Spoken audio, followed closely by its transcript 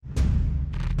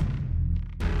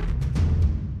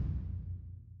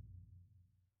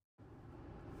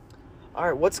All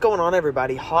right, what's going on,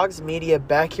 everybody? Hogs Media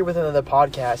back here with another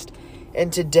podcast.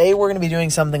 And today we're going to be doing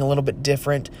something a little bit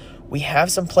different. We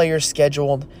have some players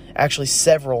scheduled, actually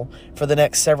several, for the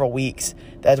next several weeks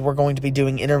that we're going to be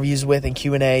doing interviews with and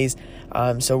Q&As.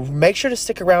 So make sure to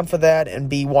stick around for that and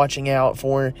be watching out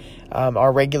for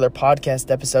our regular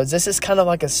podcast episodes. This is kind of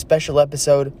like a special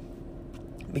episode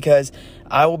because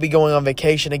I will be going on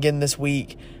vacation again this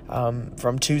week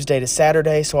from Tuesday to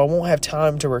Saturday, so I won't have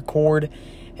time to record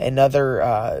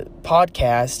another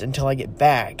podcast until I get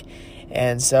back.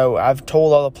 And so I've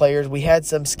told all the players we had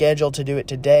some scheduled to do it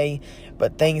today,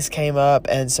 but things came up,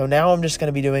 and so now I'm just going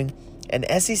to be doing an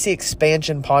SEC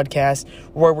expansion podcast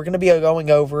where we're going to be going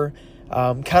over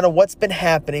kind of what's been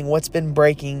happening, what's been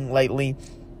breaking lately,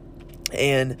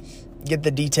 and get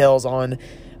the details on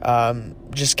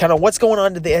just kind of what's going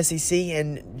on to the SEC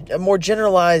and a more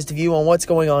generalized view on what's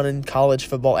going on in college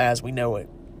football as we know it.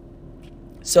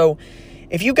 So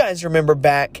if you guys remember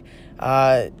back,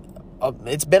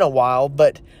 it's been a while,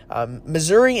 but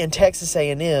Missouri and Texas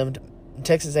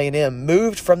A&M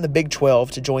moved from the Big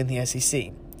 12 to join the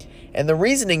SEC. And the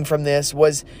reasoning from this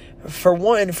was, for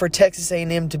one, for Texas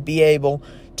A&M to be able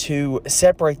to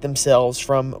separate themselves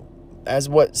from, as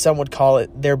what some would call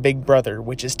it, their big brother,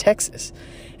 which is Texas.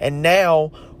 And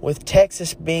now with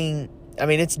Texas being,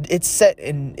 it's set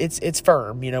and it's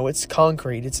firm, it's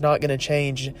concrete. It's not going to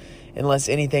change unless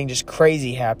anything just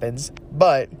crazy happens.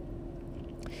 But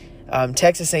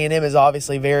Texas A&M is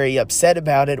obviously very upset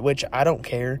about it, which I don't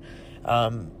care.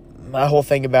 My whole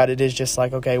thing about it is just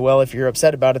like, okay, well, if you're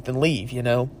upset about it, then leave,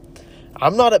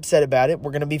 I'm not upset about it.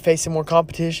 We're going to be facing more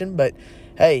competition, but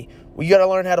hey, you got to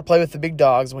learn how to play with the big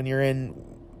dogs when you're in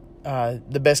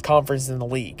the best conference in the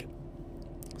league.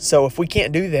 So if we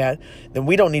can't do that, then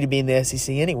we don't need to be in the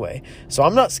SEC anyway. So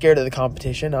I'm not scared of the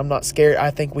competition. I'm not scared. I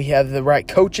think we have the right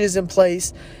coaches in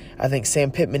place. I think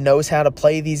Sam Pittman knows how to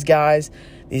play these guys,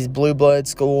 these blue blood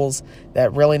schools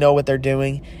that really know what they're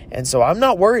doing. And so I'm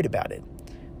not worried about it.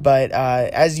 But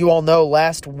as you all know,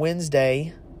 last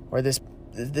Wednesday, or this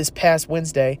past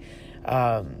Wednesday,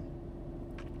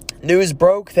 news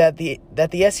broke that the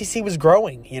SEC was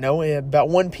growing. About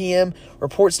 1 p.m.,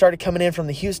 reports started coming in from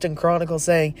the Houston Chronicle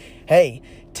saying, hey,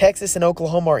 Texas and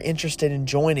Oklahoma are interested in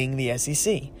joining the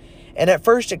SEC. And at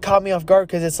first it caught me off guard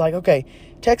because it's like, okay,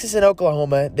 Texas and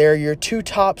Oklahoma, they're your two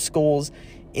top schools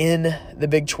in the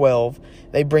Big 12.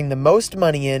 They bring the most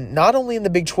money in, not only in the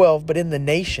Big 12, but in the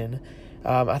nation.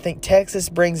 I think Texas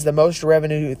brings the most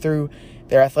revenue through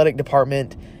their athletic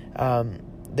department.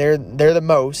 They're the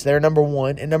most. They're number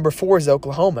one. And number 4 is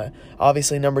Oklahoma.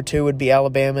 Obviously, number 2 would be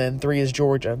Alabama, and 3 is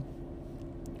Georgia.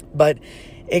 But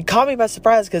it caught me by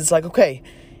surprise because it's like, okay,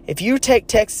 if you take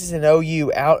Texas and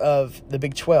OU out of the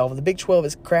Big 12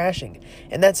 is crashing.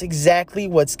 And that's exactly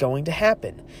what's going to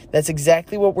happen. That's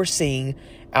exactly what we're seeing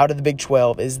out of the Big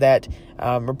 12 is that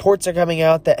reports are coming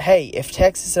out that, hey, if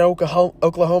Texas and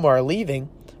Oklahoma are leaving,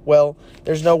 well,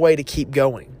 there's no way to keep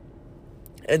going.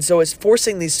 And so it's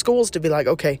forcing these schools to be like,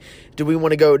 okay, do we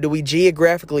want to go? Do we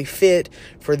geographically fit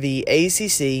for the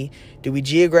ACC? Do we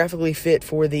geographically fit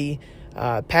for the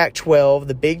Pac-12,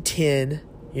 the Big 10,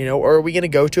 or are we going to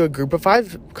go to a Group of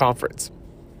 5 conference?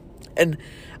 And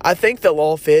I think they'll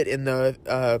all fit in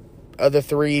the other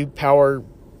 3 power,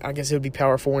 I guess it would be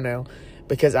Power 4 now,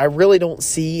 because I really don't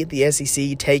see the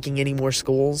SEC taking any more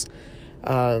schools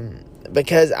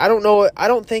because I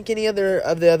don't think any of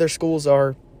the other schools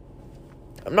are,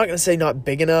 I'm not going to say not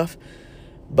big enough,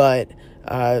 but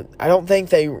I don't think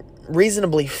they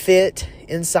reasonably fit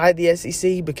inside the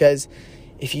SEC because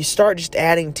if you start just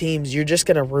adding teams, you're just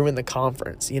going to ruin the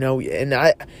conference, And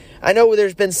I know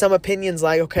there's been some opinions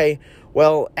like, okay,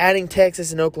 well, adding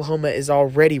Texas and Oklahoma is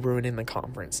already ruining the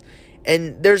conference.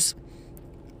 And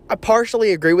I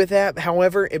partially agree with that.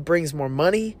 However, it brings more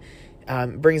money,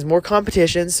 it brings more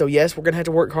competition. So, yes, we're going to have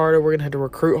to work harder. We're going to have to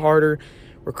recruit harder,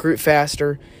 recruit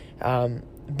faster.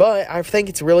 But I think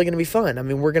it's really going to be fun.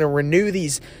 We're going to renew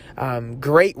these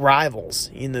great rivals,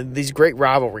 these great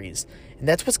rivalries. And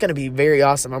that's what's going to be very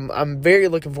awesome. I'm very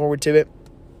looking forward to it.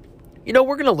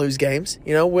 We're going to lose games.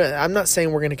 I'm not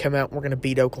saying we're going to come out and we're going to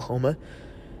beat Oklahoma.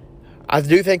 I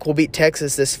do think we'll beat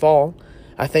Texas this fall.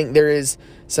 I think there is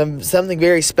something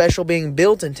very special being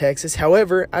built in Texas.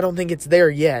 However, I don't think it's there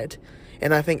yet.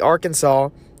 And I think Arkansas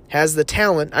has the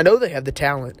talent. I know they have the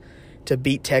talent to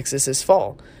beat Texas this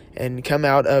fall and come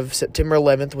out of September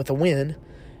 11th with a win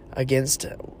against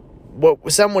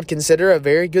what some would consider a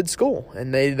very good school.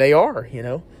 And they are,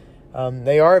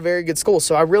 they are a very good school.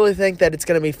 So I really think that it's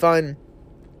going to be fun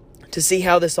to see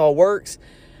how this all works.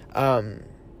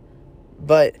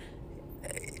 But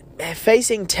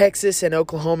facing Texas and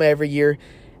Oklahoma every year,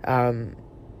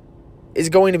 is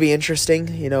going to be interesting.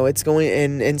 It's going,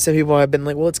 and some people have been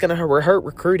like, well, it's going to hurt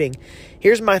recruiting.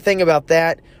 Here's my thing about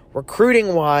that.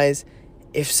 Recruiting wise,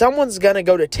 if someone's going to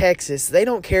go to Texas, they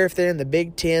don't care if they're in the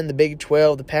Big 10, the Big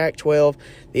 12, the Pac-12,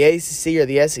 the ACC, or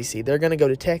the SEC. They're going to go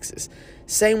to Texas.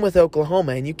 Same with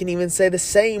Oklahoma, and you can even say the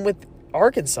same with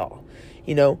Arkansas.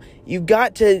 You've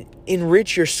got to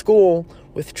enrich your school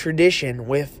with tradition,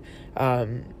 with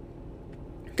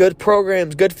good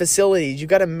programs, good facilities. You've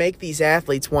got to make these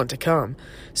athletes want to come.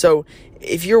 So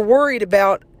if you're worried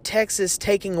about Texas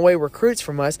taking away recruits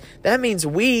from us, that means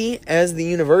we, as the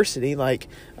university, I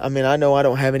know I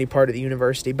don't have any part of the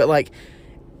university, but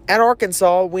at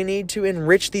Arkansas, we need to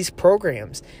enrich these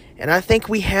programs. And I think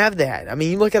we have that.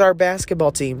 You look at our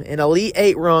basketball team, an Elite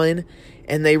Eight run,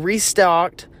 and they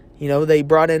restocked. They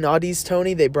brought in Au'Diese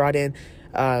Toney, they brought in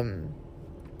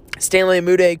Stanley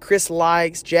Umude, Chris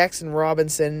Likes, Jackson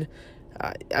Robinson.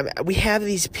 We have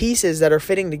these pieces that are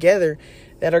fitting together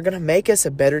that are going to make us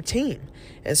a better team.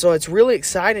 And so it's really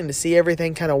exciting to see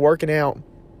everything kind of working out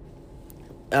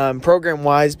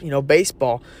program-wise.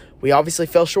 Baseball, we obviously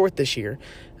fell short this year,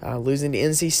 losing to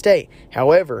NC State.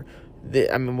 However, we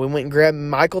went and grabbed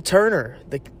Michael Turner,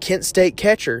 the Kent State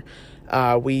catcher.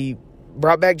 We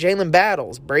brought back Jalen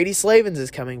Battles. Brady Slavens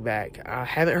is coming back. I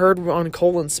haven't heard on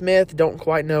Colin Smith. Don't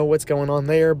quite know what's going on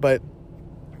there, but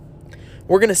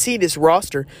we're going to see this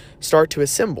roster start to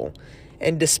assemble.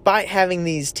 And despite having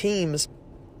these teams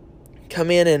come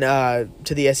in and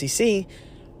to the SEC,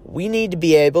 we need to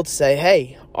be able to say,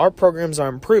 hey, our programs are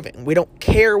improving. We don't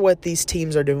care what these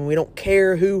teams are doing. We don't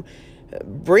care who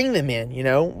bring them in.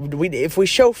 If we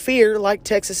show fear like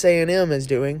Texas A&M is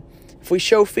doing, if we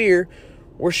show fear,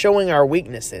 we're showing our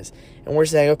weaknesses. And we're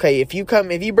saying, okay, if you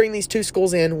bring these two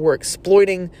schools in, we're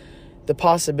exploiting the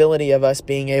possibility of us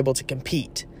being able to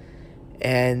compete.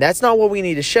 And that's not what we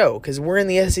need to show, because we're in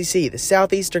the SEC, the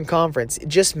Southeastern Conference. It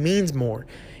just means more.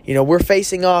 We're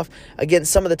facing off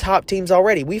against some of the top teams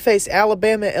already. We face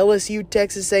Alabama, LSU,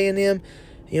 Texas A&M,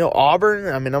 Auburn.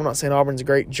 I'm not saying Auburn's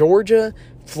great. Georgia,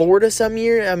 Florida some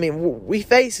year. We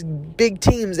face big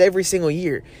teams every single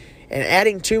year. And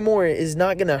adding two more is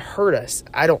not going to hurt us,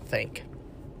 I don't think.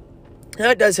 Now,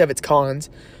 it does have its cons,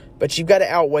 but you've got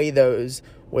to outweigh those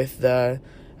with the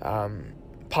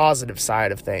positive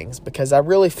side of things, because I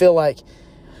really feel like,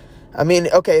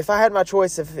 if I had my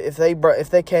choice, if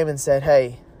they came and said,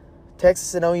 hey,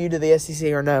 Texas and OU to the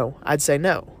SEC or no, I'd say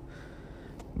no.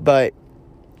 But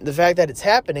the fact that it's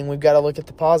happening, we've got to look at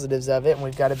the positives of it, and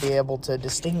we've got to be able to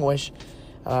distinguish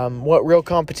what real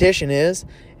competition is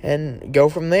and go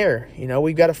from there.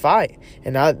 We've got to fight.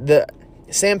 And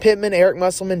Sam Pittman, Eric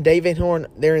Musselman, Dave Van Horn,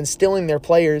 they're instilling their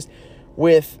players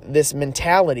with this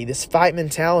mentality, this fight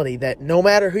mentality, that no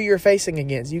matter who you're facing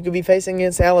against, you could be facing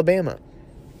against Alabama,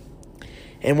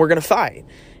 and we're going to fight.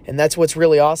 And that's what's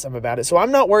really awesome about it. So I'm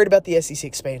not worried about the SEC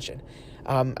expansion.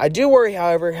 I do worry,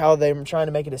 however, how they're trying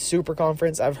to make it a super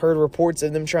conference. I've heard reports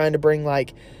of them trying to bring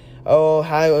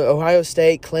Ohio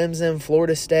State, Clemson,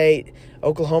 Florida State,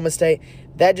 Oklahoma State.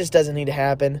 That just doesn't need to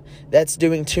happen. That's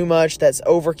doing too much. That's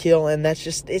overkill, and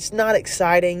it's not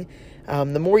exciting.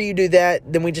 The more you do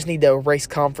that, then we just need to erase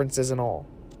conferences and all,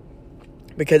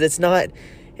 because it's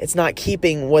not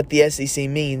keeping what the SEC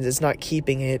means. It's not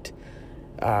keeping it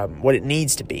what it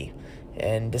needs to be.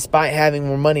 And despite having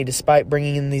more money, despite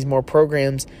bringing in these more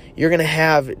programs, you're going to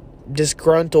have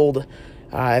disgruntled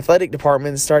athletic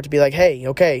departments start to be like, hey,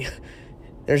 okay,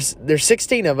 there's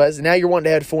 16 of us, and now you're wanting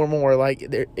to add 4 more.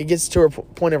 It gets to a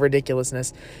point of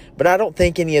ridiculousness. But I don't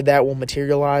think any of that will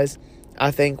materialize.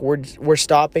 I think we're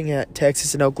stopping at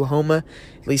Texas and Oklahoma.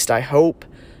 At least I hope.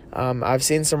 I've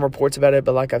seen some reports about it,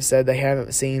 but like I've said, they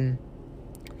haven't seemed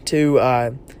too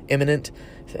imminent,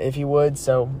 if you would.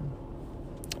 So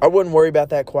I wouldn't worry about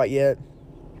that quite yet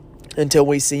until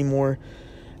we see more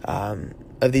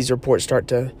of these reports start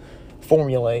to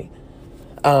formulate.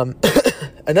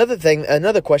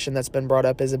 Another question that's been brought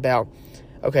up is about,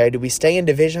 okay, do we stay in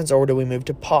divisions or do we move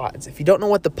to pods? If you don't know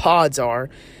what the pods are,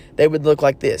 they would look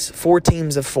like this: 4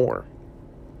 teams of 4.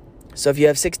 So if you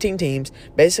have 16 teams,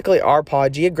 basically our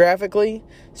pod, geographically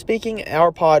speaking,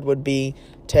 our pod would be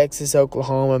Texas,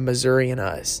 Oklahoma, Missouri, and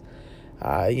us.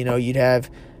 You'd have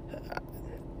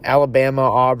Alabama,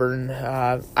 Auburn.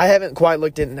 I haven't quite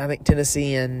looked at, I think,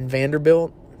 Tennessee and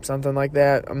Vanderbilt, something like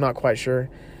that. I'm not quite sure.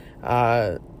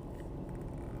 But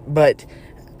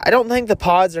I don't think the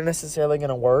pods are necessarily going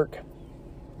to work.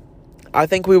 I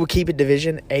think we will keep it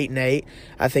division 8-8.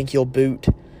 I think you'll boot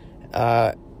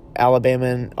Alabama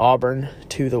and Auburn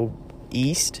to the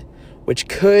east, which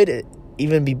could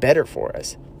even be better for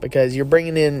us, because you're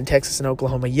bringing in Texas and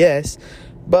Oklahoma, yes,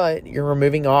 but you're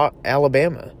removing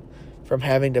Alabama from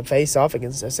having to face off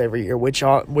against us every year, which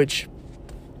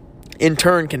in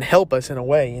turn can help us in a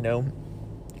way,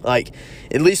 Like,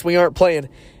 at least we aren't playing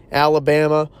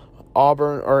Alabama,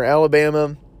 Auburn, or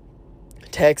Alabama,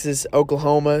 Texas,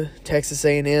 Oklahoma, Texas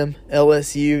A&M,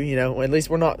 LSU, at least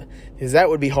we're not, because that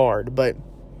would be hard, but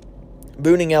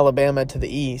booting Alabama to the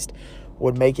east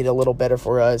would make it a little better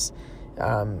for us,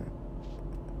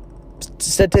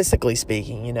 statistically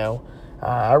speaking,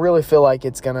 I really feel like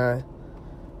it's going to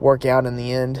work out in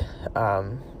the end,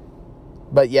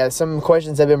 but yeah, some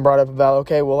questions have been brought up about,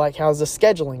 okay, well, like, how's the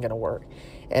scheduling going to work?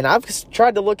 And I've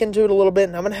tried to look into it a little bit,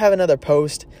 and I'm going to have another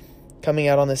post coming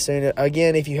out on this soon.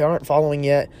 Again, if you aren't following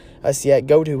us yet,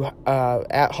 go to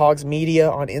at Hogs Media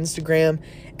on Instagram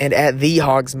and at The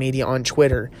Hogs Media on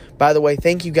Twitter. By the way,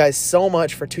 thank you guys so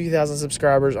much for 2,000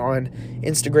 subscribers on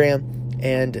Instagram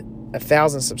and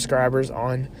 1,000 subscribers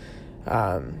on...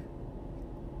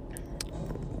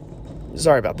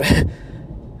 sorry about that.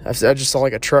 I just saw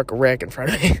like a truck wreck in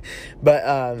front of me. But,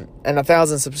 and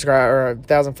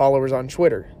 1,000 followers on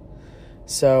Twitter.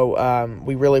 So,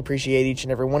 we really appreciate each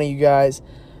and every one of you guys.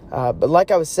 But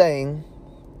like I was saying,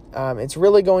 it's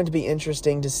really going to be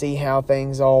interesting to see how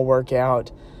things all work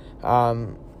out.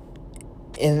 In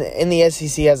the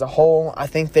SEC as a whole, I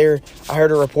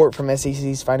heard a report from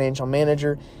SEC's financial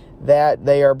manager that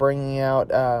they are bringing out,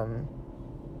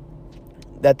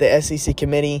 that the SEC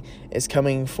committee is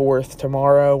coming forth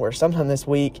tomorrow or sometime this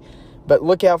week. But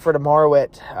look out for tomorrow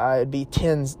at, it'd be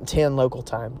 10 local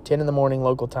time, 10 in the morning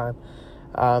local time,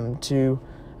 to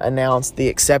announce the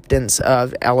acceptance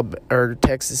of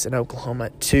Texas and Oklahoma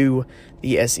to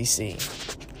the SEC.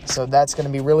 So that's going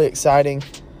to be really exciting,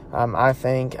 I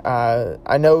think.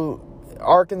 I know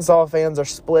Arkansas fans are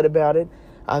split about it.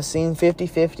 I've seen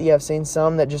 50-50. I've seen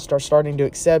some that just are starting to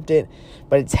accept it.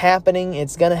 But it's happening.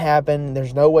 It's going to happen.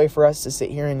 There's no way for us to sit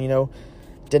here and,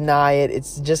 deny it.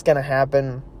 It's just going to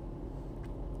happen.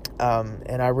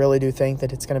 And I really do think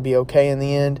that it's going to be okay in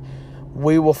the end.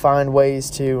 We will find ways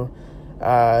to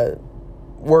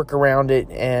work around it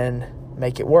and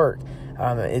make it work.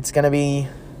 It's going to be,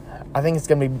 I think it's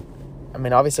going to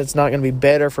be, obviously it's not going to be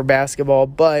better for basketball,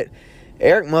 but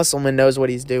Eric Musselman knows what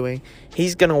he's doing.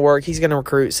 He's going to work. He's going to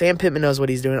recruit. Sam Pittman knows what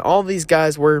he's doing. All these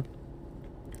guys were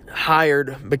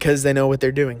hired because they know what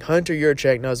they're doing. Hunter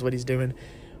Yurachek knows what he's doing.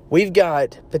 We've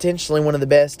got potentially one of the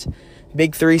best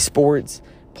Big Three sports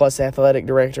plus athletic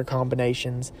director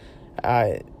combinations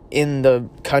in the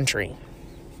country.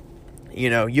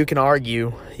 You can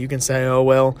argue. You can say, oh,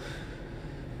 well,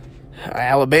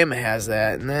 Alabama has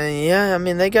that. And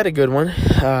they got a good one.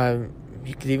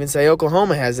 You could even say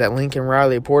Oklahoma has that. Lincoln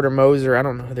Riley, Porter Moser. I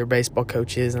don't know who their baseball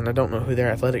coach is, and I don't know who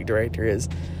their athletic director is.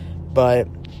 But,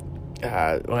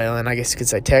 and I guess you could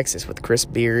say Texas with Chris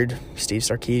Beard, Steve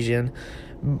Sarkisian.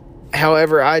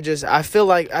 However, I feel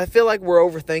like we're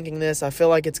overthinking this. I feel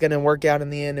like it's going to work out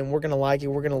in the end, and we're going to like it.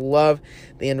 We're going to love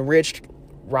the enriched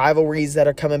rivalries that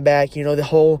are coming back.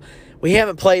 We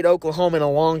haven't played Oklahoma in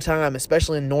a long time,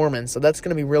 especially in Norman, so that's going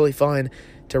to be really fun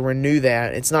to renew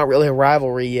that. It's not really a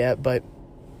rivalry yet, but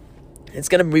it's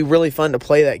going to be really fun to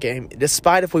play that game,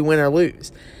 despite if we win or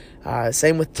lose.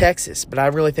 Same with Texas, but I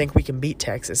really think we can beat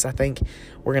Texas. I think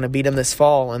we're going to beat them this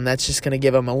fall, and that's just going to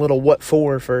give them a little what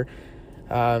for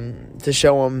to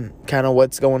show them kind of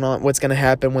what's going on, what's going to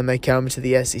happen when they come to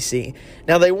the SEC.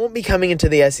 Now, they won't be coming into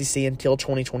the SEC until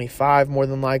 2025, more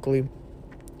than likely,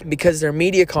 because their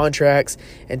media contracts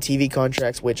and TV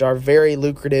contracts, which are very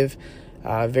lucrative,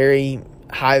 very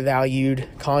high-valued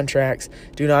contracts,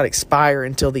 do not expire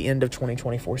until the end of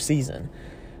 2024 season.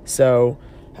 So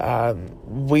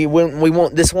we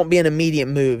won't. This won't be an immediate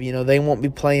move. They won't be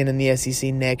playing in the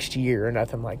SEC next year or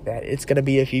nothing like that. It's going to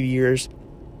be a few years.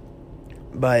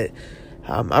 But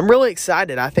I'm really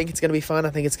excited. I think it's going to be fun. I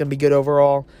think it's going to be good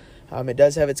overall. It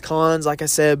does have its cons, like I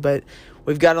said, but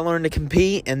we've got to learn to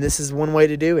compete, and this is one way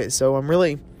to do it. So I'm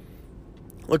really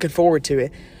looking forward to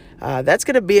it. That's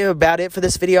going to be about it for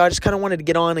this video. I just kind of wanted to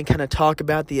get on and kind of talk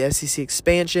about the SEC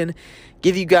expansion,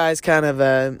 give you guys kind of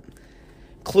a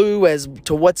clue as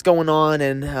to what's going on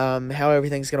and how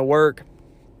everything's going to work.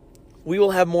 We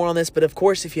will have more on this, but of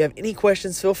course, if you have any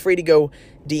questions, feel free to go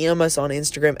DM us on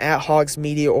Instagram at Hogs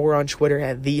Media or on Twitter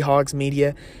at The Hogs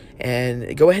Media,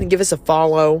 and go ahead and give us a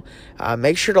follow.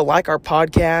 Make sure to like our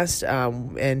podcast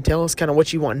and tell us kind of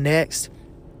what you want next.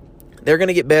 They're going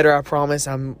to get better, I promise.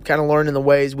 I'm kind of learning the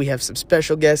ways. We have some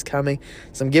special guests coming,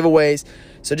 some giveaways.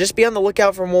 So just be on the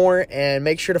lookout for more, and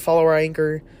make sure to follow our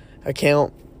Anchor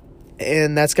account.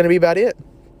 And that's going to be about it.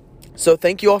 So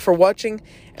thank you all for watching,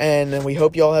 and we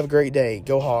hope you all have a great day.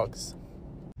 Go Hogs.